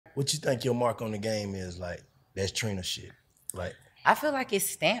What you think your mark on the game is? Like that's Trina shit. Like I feel like it's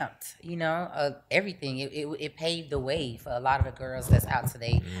stamped, everything. It paved the way for a lot of the girls that's out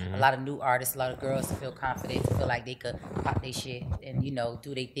today. A lot of new artists, a lot of girls to feel confident, to feel like they could pop their shit and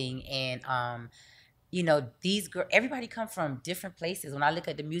do their thing. And these girls, everybody come from different places. When I look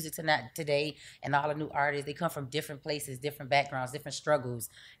at the music today and all the new artists, they come from different places, different backgrounds, different struggles,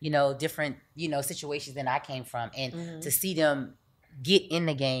 different situations than I came from. And to see them get in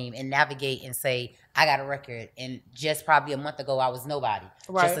the game and navigate and say, I got a record, and just probably a month ago I was nobody.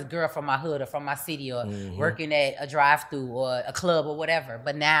 Right. Just a girl from my hood or from my city or working at a drive-through or a club or whatever.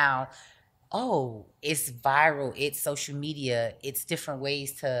 But now, it's viral, it's social media, it's different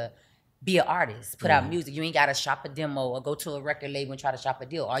ways to be an artist, put out music. You ain't gotta shop a demo or go to a record label and try to shop a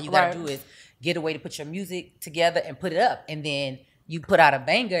deal. All you gotta do is get a way to put your music together and put it up, and then you put out a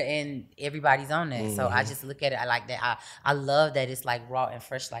banger and everybody's on that. So I just look at it, I like that. I love that it's like raw and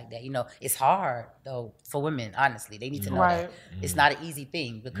fresh like that. It's hard though for women, honestly. They need to know that. It's not an easy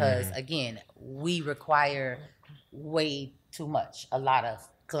thing because again, we require way too much, a lot of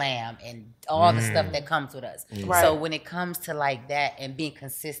glam and all the stuff that comes with us. So when it comes to like that and being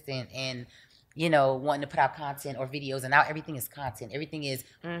consistent and wanting to put out content or videos, and now everything is content. Everything is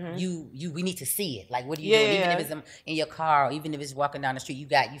we need to see it. Like, what are you doing? Even if it's in your car, or even if it's walking down the street, you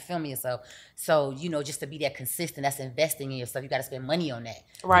feel me? So just to be that consistent, that's investing in yourself. You got to spend money on that.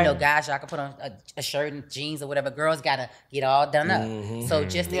 Right. Guys, y'all can put on a shirt and jeans or whatever. Girls got to get all done up. So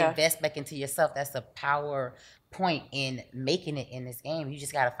just to invest back into yourself, that's a power point in making it in this game. You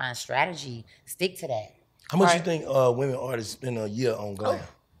just got to find strategy, stick to that. How much you think women artists spend a year on glam?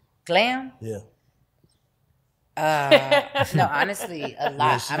 Glam? Yeah. No, honestly, a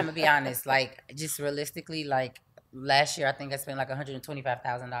lot. I'm gonna be honest. Like, just realistically, like last year, I think I spent like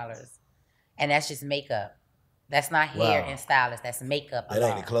 $125,000, and that's just makeup. That's not hair and stylist. That's makeup. That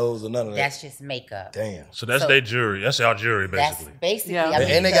ain't the clothes or none of that. That's just makeup. Damn. So that's their jury. That's our jury, basically. That's basically. Yeah.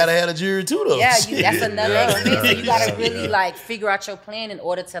 And they gotta have a jury too, though. Yeah, that's another expense. So you gotta really like figure out your plan in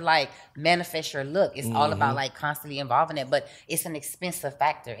order to like manifest your look. It's all about like constantly involving it, but it's an expensive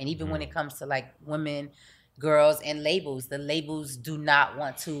factor. And even when it comes to like women, girls, and labels, the labels do not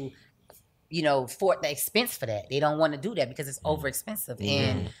want to for the expense for that. They don't want to do that because it's over expensive.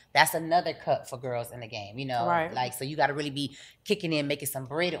 And that's another cut for girls in the game, Right. Like, so you got to really be kicking in, making some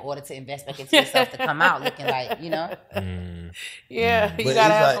bread in order to invest back into yourself to come out looking like, Yeah, you got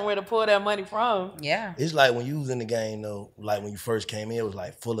to have somewhere to pull that money from. Yeah. It's like when you was in the game, though, like when you first came in, it was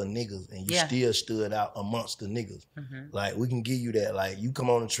like full of niggas and you still stood out amongst the niggas. Like, we can give you that. Like, you come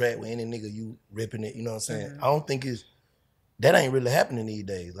on the track with any nigga, you ripping it, you know what I'm saying? I don't think that ain't really happening these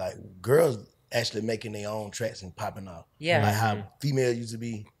days. Like, girls actually making their own tracks and popping off. Yeah. Like how females used to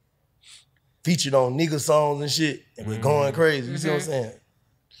be featured on nigga songs and shit and we're going crazy. You see what I'm saying?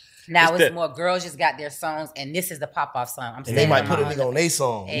 Now it's more girls just got their songs and this is the pop-off song. And they might put a nigga on their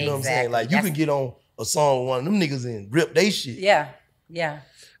song. You know what I'm saying? Like, you can get on a song with one of them niggas and rip they shit. Yeah. Yeah.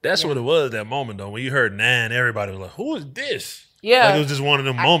 That's what it was that moment, though. When you heard Nan, everybody was like, who is this? Yeah. Like, it was just one of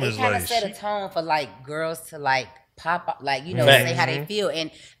them moments. It kind of set a tone for like girls to like pop up, like, say how they feel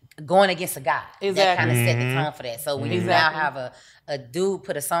and going against a guy. Exactly. That kind of set the tone for that. So when you now have a dude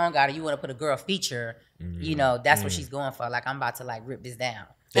put a song out or you want to put a girl feature, that's what she's going for. Like, I'm about to like rip this down.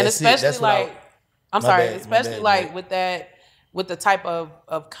 And especially like, especially like with the type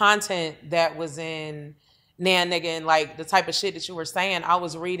of content that was in Nan Nigga and like the type of shit that you were saying, I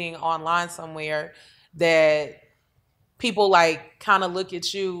was reading online somewhere that people like kind of look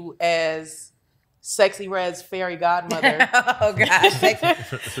at you as Sexy Red's fairy godmother. Oh gosh, like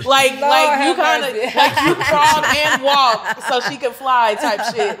you kind of like you crawled and walked so she could fly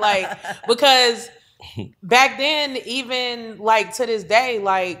type shit. Like, because back then, even like to this day,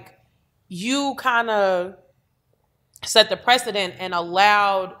 like you kind of set the precedent and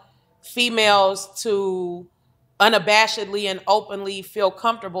allowed females to unabashedly and openly feel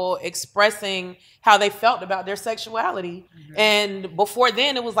comfortable expressing how they felt about their sexuality. And before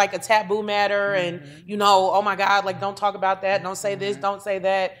then it was like a taboo matter and oh my God, like don't talk about that, don't say this, don't say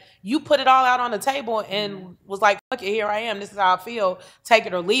that. You put it all out on the table and was like, fuck it, here I am, this is how I feel, take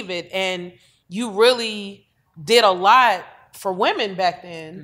it or leave it. And you really did a lot for women back then.